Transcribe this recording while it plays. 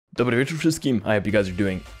Scheme. I hope you guys are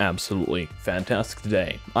doing absolutely fantastic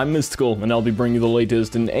today. I'm Mysticle, and I'll be bringing you the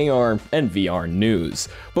latest in AR and VR news.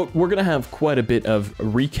 But we're gonna have quite a bit of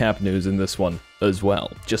recap news in this one as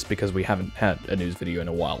well, just because we haven't had a news video in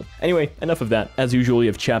a while. Anyway, enough of that. As usual, you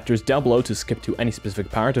have chapters down below to skip to any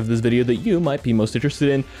specific part of this video that you might be most interested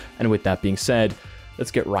in. And with that being said, let's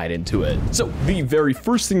get right into it. So the very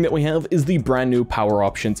first thing that we have is the brand new power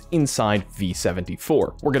options inside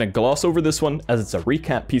V74. We're gonna gloss over this one as it's a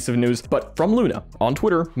recap piece of news, but from Luna on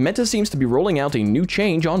Twitter, Meta seems to be rolling out a new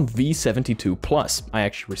change on V72 Plus. I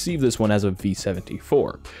actually received this one as a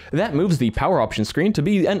V74. That moves the power option screen to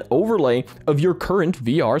be an overlay of your current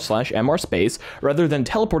VR/MR space rather than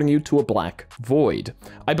teleporting you to a black void.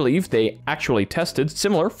 I believe they actually tested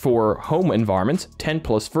similar for home environments 10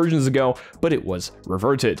 plus versions ago, but it was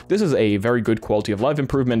reverted. This is a very good quality of life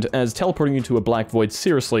improvement, as teleporting you to a black void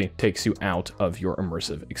seriously takes you out of your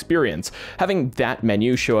immersive experience. Having that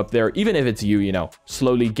menu show up there, even if it's you know,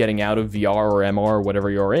 slowly getting out of VR or MR or whatever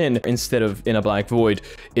you're in, instead of in a black void,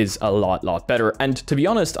 is a lot better. And to be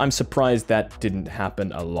honest, I'm surprised that didn't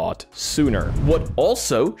happen a lot sooner. What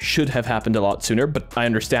also should have happened a lot sooner, but I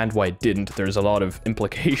understand why it didn't, there's a lot of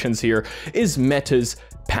implications here, is Meta's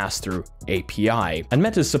Passthrough API. And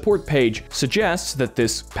Meta's support page suggests that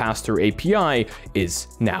this Passthrough API is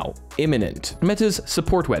now imminent. Meta's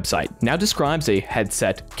support website now describes a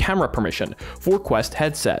headset camera permission for Quest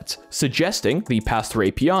headsets, suggesting the Passthrough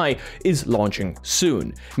API is launching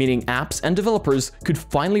soon, meaning apps and developers could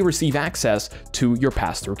finally receive access to your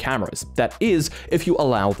Passthrough cameras. That is, if you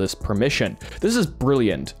allow this permission. This is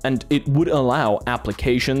brilliant, and it would allow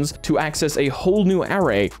applications to access a whole new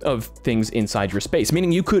array of things inside your space,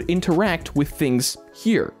 meaning you could interact with things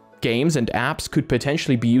here. Games and apps could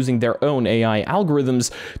potentially be using their own AI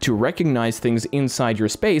algorithms to recognize things inside your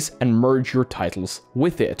space and merge your titles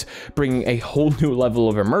with it, bringing a whole new level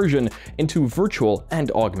of immersion into virtual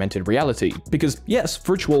and augmented reality. Because yes,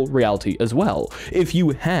 virtual reality as well. If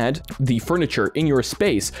you had the furniture in your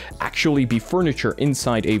space actually be furniture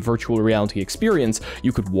inside a virtual reality experience,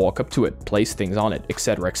 you could walk up to it, place things on it,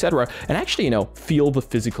 etc., and actually, you know, feel the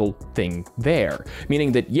physical thing there.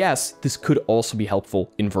 Meaning that yes, this could also be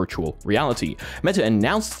helpful in virtual reality. Meta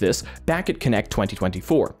announced this back at Connect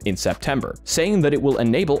 2024 in September, saying that it will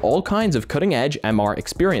enable all kinds of cutting-edge MR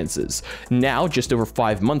experiences. Now, just over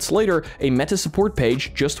 5 months later, a Meta support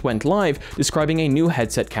page just went live describing a new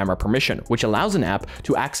headset camera permission, which allows an app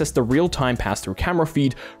to access the real-time pass-through camera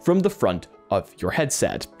feed from the front of your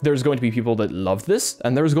headset. There's going to be people that love this,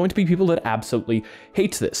 and there's going to be people that absolutely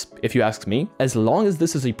hate this. If you ask me, as long as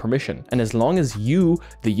this is a permission, and as long as you,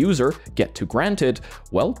 the user, get to grant it,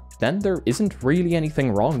 well, then there isn't really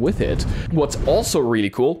anything wrong with it. What's also really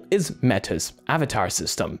cool is Meta's avatar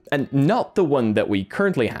system, and not the one that we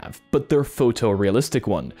currently have, but their photorealistic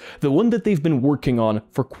one, the one that they've been working on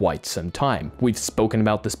for quite some time. We've spoken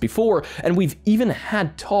about this before, and we've even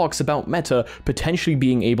had talks about Meta potentially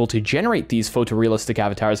being able to generate these photorealistic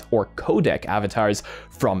avatars or codec avatars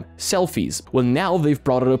from Selfies. Well, now they've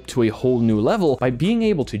brought it up to a whole new level by being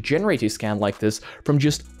able to generate a scan like this from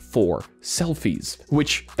just 4 selfies,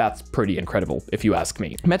 which that's pretty incredible if you ask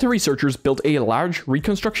me. Meta researchers built a large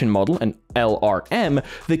reconstruction model, an LRM,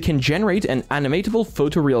 that can generate an animatable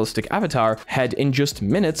photorealistic avatar head in just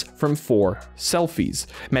minutes from 4 selfies.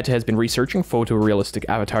 Meta has been researching photorealistic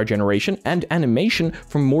avatar generation and animation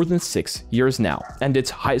for more than 6 years now, and its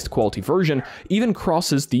highest quality version even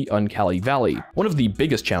crosses the uncanny valley. One of the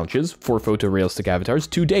biggest challenges for photorealistic avatars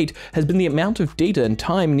to date has been the amount of data and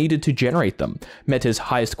time needed to generate them. Meta's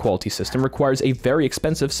highest quality system requires a very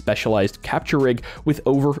expensive specialized capture rig with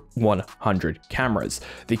over 100 cameras.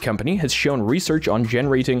 The company has shown research on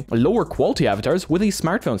generating lower quality avatars with a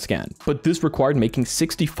smartphone scan, but this required making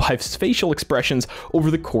 65 facial expressions over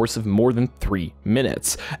the course of more than 3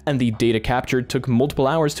 minutes, and the data captured took multiple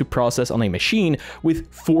hours to process on a machine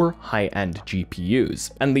with 4 high-end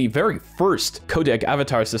GPUs. And the very first codec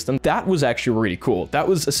avatar system, that was actually really cool. That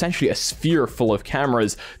was essentially a sphere full of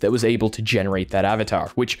cameras that was able to generate that avatar,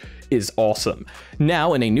 which is awesome.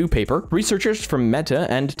 Now, in a new paper, researchers from Meta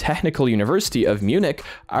and Technical University of Munich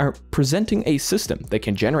are presenting a system that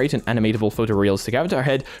can generate an animatable photorealistic avatar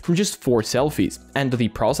head from just 4 selfies, and the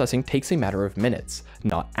processing takes a matter of minutes,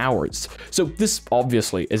 not hours. So this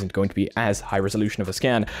obviously isn't going to be as high resolution of a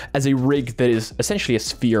scan as a rig that is essentially a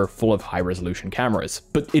sphere full of high resolution cameras,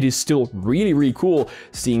 but it is still really cool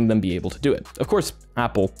seeing them be able to do it. Of course,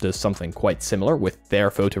 Apple does something quite similar with their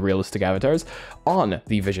photorealistic avatars on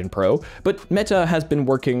the Vision Pro, but Meta has been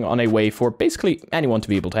working on a way for basically anyone to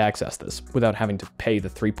be able to access this without having to pay the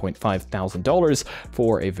 $3,500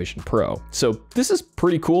 for a Vision Pro. So this is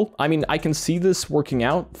pretty cool. I mean, I can see this working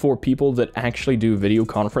out for people that actually do video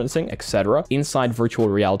conferencing, etc. inside virtual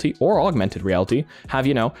reality or augmented reality. Have,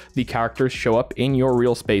 you know, the characters show up in your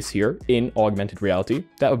real space here in augmented reality.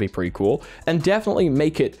 That would be pretty cool. And definitely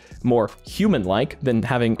make it more human-like than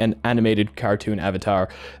having an animated cartoon avatar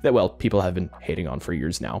that, well, people have been hating on for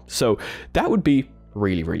years now. So that would be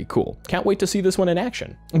really, really cool. Can't wait to see this one in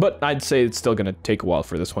action. But I'd say it's still going to take a while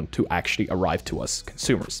for this one to actually arrive to us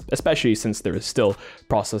consumers, especially since there is still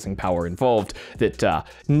processing power involved that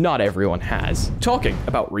not everyone has. Talking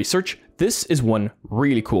about research, this is one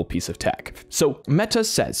really cool piece of tech. So Meta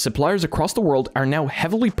says suppliers across the world are now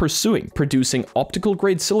heavily pursuing producing optical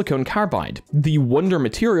grade silicon carbide, the wonder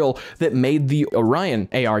material that made the Orion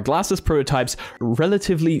AR glasses prototypes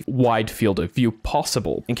relatively wide field of view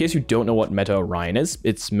possible. In case you don't know what Meta Orion is,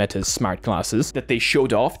 it's Meta's smart glasses that they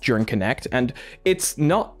showed off during Connect, and it's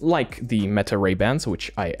not like the Meta Ray-Bans,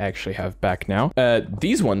 which I actually have back now.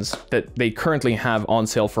 These ones that they currently have on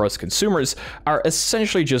sale for us consumers are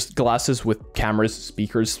essentially just glasses with cameras,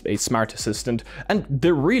 speakers, a smart assistant, and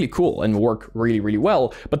they're really cool and work really, really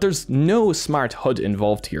well, but there's no smart HUD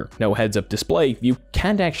involved here. No heads-up display, you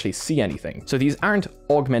can't actually see anything. So these aren't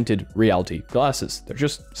augmented reality glasses, they're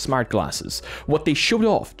just smart glasses. What they showed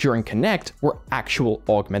off during Connect were actual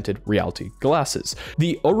augmented reality glasses.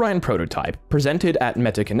 The Orion prototype, presented at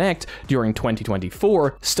Meta Connect during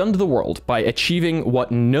 2024, stunned the world by achieving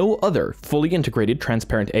what no other fully integrated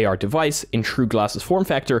transparent AR device in true glasses form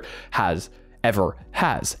factor has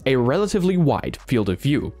a relatively wide field of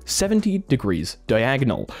view, 70 degrees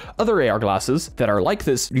diagonal. Other AR glasses that are like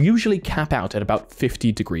this usually cap out at about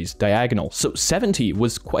 50 degrees diagonal, so 70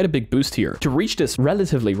 was quite a big boost here. To reach this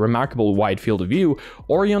relatively remarkable wide field of view,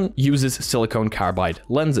 Orion uses silicon carbide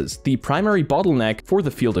lenses. The primary bottleneck for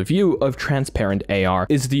the field of view of transparent AR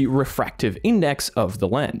is the refractive index of the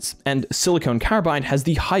lens, and silicon carbide has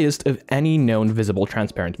the highest of any known visible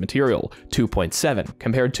transparent material, 2.7,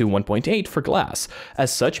 compared to 1.8 for glass.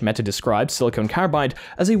 As such, Meta describes silicon carbide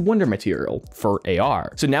as a wonder material for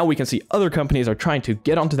AR. So now we can see other companies are trying to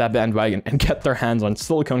get onto that bandwagon and get their hands on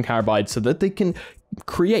silicon carbide so that they can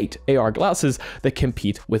create AR glasses that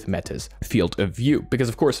compete with Meta's field of view, because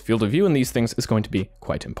of course field of view in these things is going to be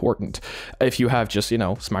quite important. If you have just, you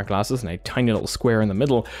know, smart glasses and a tiny little square in the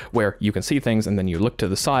middle where you can see things, and then you look to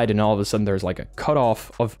the side and all of a sudden there's like a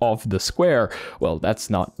cutoff of the square, well, that's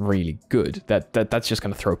not really good. That's just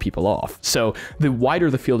going to throw people off. So the wider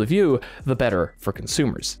the field of view, the better for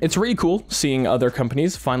consumers. It's really cool seeing other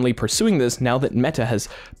companies finally pursuing this now that Meta has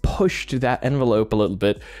pushed that envelope a little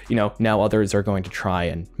bit. You know, now others are going to try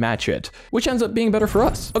and match it, which ends up being better for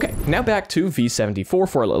us. Okay, now back to V74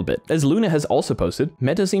 for a little bit. As Luna has also posted,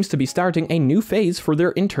 Meta seems to be starting a new phase for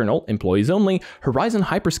their internal, employees-only Horizon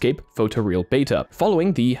Hyperscape Photoreal beta,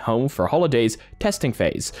 following the Home for Holidays testing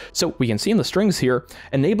phase. So we can see in the strings here,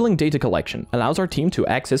 enabling data collection allows our team to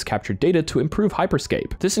access captured data to improve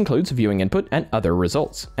Hyperscape. This includes viewing input and other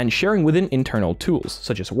results, and sharing within internal tools,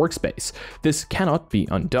 such as Workspace. This cannot be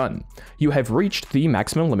undone. You have reached the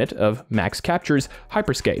maximum limit of max captures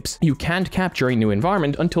Hyperscapes. You can't capture a new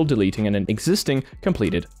environment until deleting an existing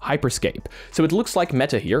completed Hyperscape. So it looks like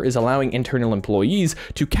Meta here is allowing internal employees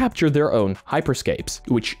to capture their own Hyperscapes,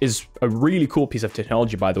 which is a really cool piece of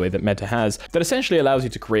technology, by the way, that Meta has, that essentially allows you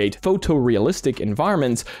to create photorealistic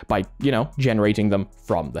environments by, you know, generating them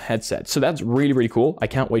from the headset. So that's really, really cool. I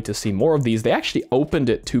can't wait to see more of these. They actually opened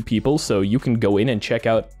it to people, so you can go in and check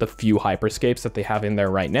out the few Hyperscapes that they have in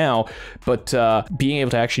there right now, but being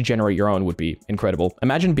able to actually generate your own would be incredible.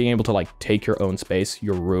 Imagine being able to like take your own space,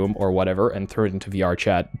 your room or whatever, and throw it into VR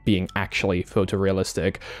chat being actually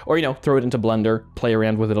photorealistic, or, you know, throw it into Blender, play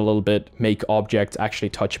around with it a little bit, make objects actually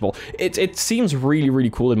touchable. It seems really, really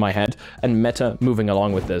cool in my head, and Meta moving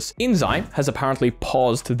along with this. Inseye has apparently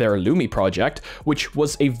paused their Lumi project, which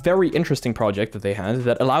was a very interesting project that they had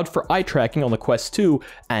that allowed for eye tracking on the Quest 2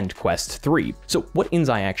 and Quest 3. So what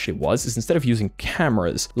Inseye actually was is, instead of using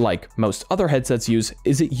cameras like most other headsets use,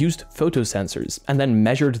 is it used photosensors and then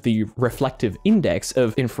measured the reflective index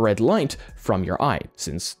of infrared light from your eye,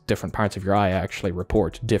 since different parts of your eye actually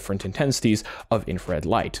report different intensities of infrared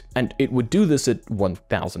light. And it would do this at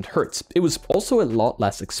 1000 Hertz. It was also a lot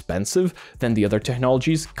less expensive than the other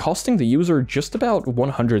technologies, costing the user just about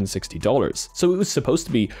 $160. So it was supposed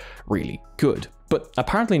to be really good. But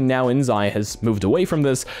apparently now Inseye has moved away from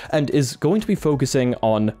this and is going to be focusing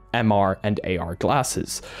on MR and AR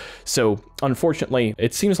glasses. So unfortunately,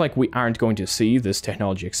 it seems like we aren't going to see this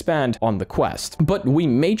technology expand on the Quest, but we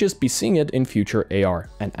may just be seeing it in future AR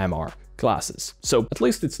and MR glasses. So at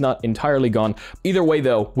least it's not entirely gone. Either way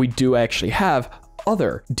though, we do actually have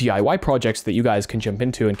other DIY projects that you guys can jump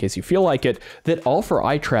into in case you feel like it that offer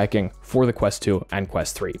eye tracking for the Quest 2 and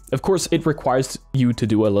Quest 3. Of course, it requires you to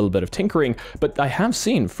do a little bit of tinkering, but I have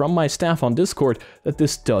seen from my staff on Discord that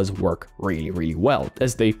this does work really, really well,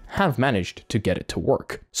 as they have managed to get it to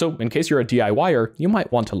work. So in case you're a DIYer, you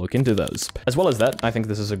might want to look into those. As well as that, I think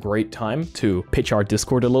this is a great time to pitch our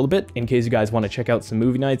Discord a little bit in case you guys want to check out some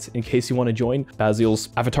movie nights, in case you want to join Basil's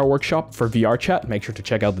Avatar Workshop for VR chat, make sure to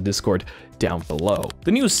check out the Discord down below.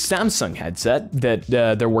 The new Samsung headset that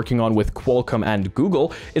they're working on with Qualcomm and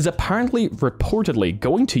Google is apparently reportedly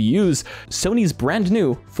going to use Sony's brand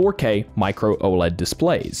new 4K micro-OLED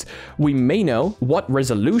displays. We may know what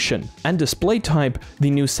resolution and display type the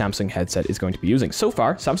new Samsung headset is going to be using. So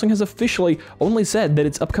far, Samsung has officially only said that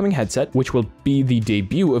its upcoming headset, which will be the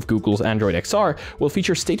debut of Google's Android XR, will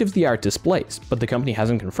feature state-of-the-art displays, but the company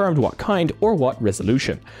hasn't confirmed what kind or what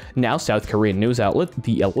resolution. Now, South Korean news outlet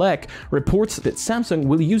The Elec reports that Samsung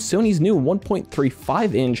will use Sony's new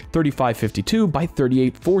 1.35-inch 3552 by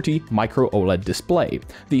 3840 micro-OLED display,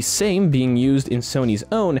 the same being used in Sony's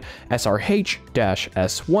own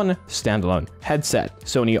SRH-S1 standalone headset.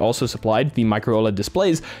 Sony also supplied the micro-OLED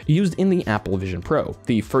displays used in the Apple Vision Pro,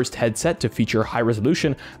 the first headset to feature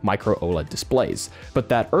high-resolution micro-OLED displays. But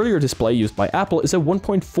that earlier display used by Apple is a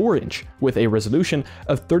 1.4-inch with a resolution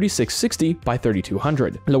of 3660 by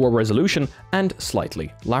 3200, lower resolution and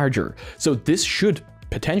slightly larger. So this should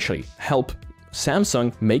potentially help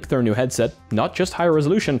Samsung make their new headset not just higher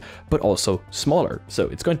resolution, but also smaller. So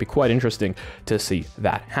it's going to be quite interesting to see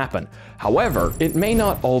that happen. However, it may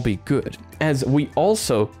not all be good, as we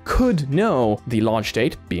also could know the launch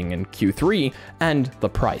date being in Q3 and the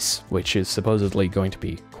price, which is supposedly going to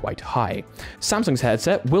be quite high. Samsung's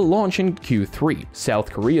headset will launch in Q3,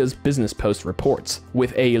 South Korea's Business Post reports,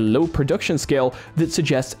 with a low production scale that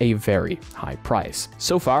suggests a very high price.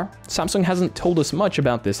 So far, Samsung hasn't told us much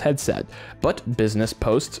about this headset, but Business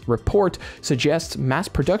Post's report suggests mass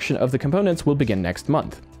production of the components will begin next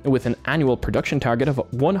month, with an annual production target of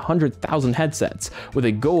 100,000 headsets, with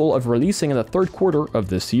a goal of releasing in the third quarter of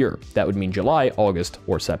this year. That would mean July, August,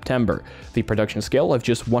 or September. The production scale of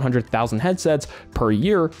just 100,000 headsets per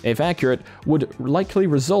year, if accurate, would likely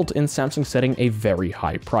result in Samsung setting a very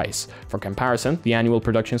high price. For comparison, the annual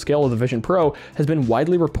production scale of the Vision Pro has been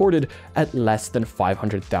widely reported at less than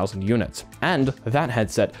 500,000 units, and that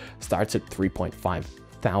headset starts at $3,500.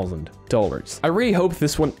 I really hope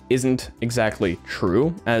this one isn't exactly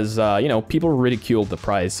true, as, you know, people ridiculed the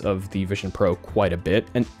price of the Vision Pro quite a bit,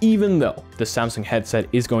 and even though the Samsung headset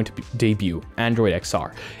is going to debut Android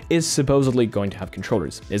XR, is supposedly going to have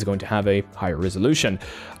controllers, is going to have a higher resolution,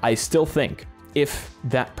 I still think if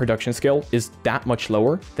that production scale is that much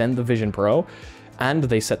lower than the Vision Pro, and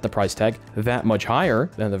they set the price tag that much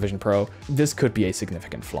higher than the Vision Pro, this could be a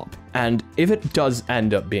significant flop. And if it does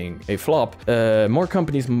end up being a flop, more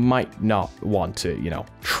companies might not want to, you know,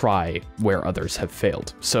 try where others have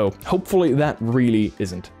failed. So hopefully that really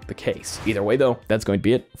isn't the case. Either way though, that's going to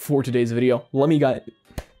be it for today's video. I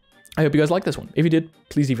hope you guys liked this one. If you did,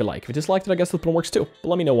 please leave a like. If you disliked it, I guess this one works too. But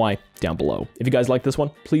let me know why down below. If you guys like this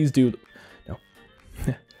one, please do. No.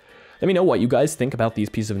 Let me know what you guys think about these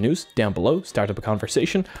pieces of news down below. Start up a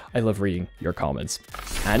conversation. I love reading your comments.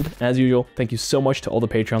 And as usual, thank you so much to all the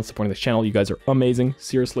Patreons supporting this channel. You guys are amazing.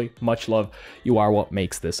 Seriously, much love. You are what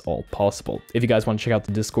makes this all possible. If you guys want to check out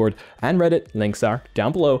the Discord and Reddit, links are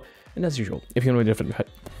down below. And as usual, if you want to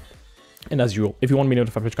be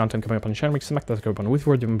notified, of content coming up on the channel, make sure to smack that subscribe button with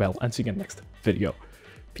your bell, and see you again next video.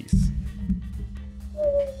 Peace.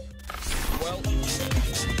 Well,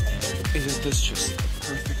 isn't this just the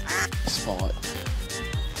perfect spot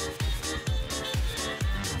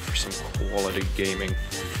for some quality gaming?